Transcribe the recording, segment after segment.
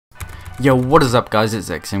Yo, what is up guys, it's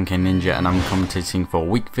xAMK Ninja and I'm commentating for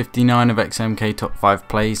week 59 of xAMK top 5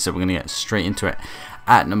 plays, so we're going to get straight into it.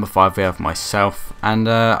 At number 5 we have myself, and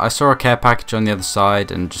I saw a care package on the other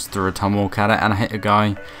side and just threw a tomahawk at it and I hit a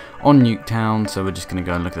guy on Nuketown, so we're just going to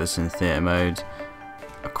go and look at this in theatre mode.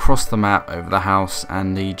 Across the map over the house,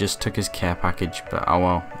 and he just took his care package, but oh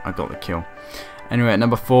well, I got the kill. Anyway, at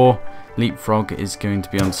number 4, Leapfrog is going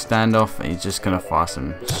to be on standoff, and he's just going to fire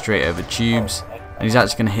some straight over tubes. And he's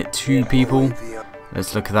actually going to hit 2 people.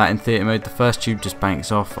 Let's look at that in theatre mode. The first tube just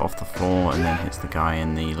banks off the floor and then hits the guy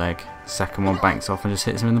in the leg. Second one banks off and just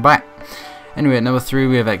hits him in the back. Anyway, at number 3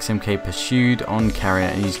 we have xAMK Pursued on carrier,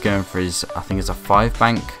 and he's going for his, I think it's a 5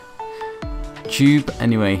 bank tube.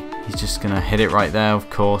 Anyway, he's just going to hit it right there, of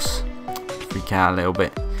course. Freak out a little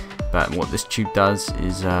bit. But what this tube does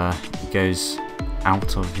is he goes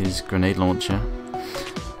out of his grenade launcher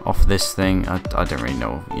off this thing. I don't really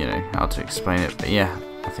know, how to explain it, but yeah,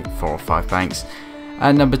 I think 4 or 5 banks.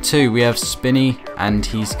 At number 2 we have Spinny, and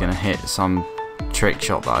he's gonna hit some trick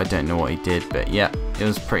shot that I don't know what he did, but yeah, it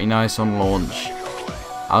was pretty nice on launch.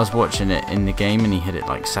 I was watching it in the game and he hit it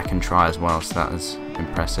like second try as well, so that was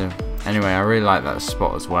impressive. Anyway, I really like that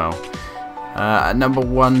spot as well. At number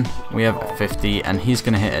 1 we have 50, and he's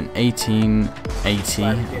gonna hit an 1880,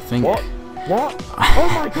 I think. What? Oh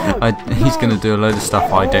my god! He's going to do a load of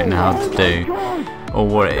stuff I don't know how to do or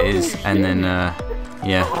what it is, and then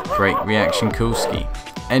yeah, great reaction, Kulski.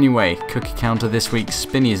 Anyway, cookie counter this week,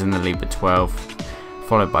 Spinny is in the lead with 12,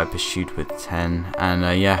 followed by Pursued with 10,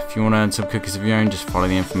 and yeah, if you want to earn some cookies of your own, just follow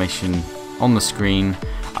the information on the screen.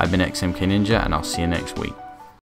 I've been xAMK Ninja, and I'll see you next week.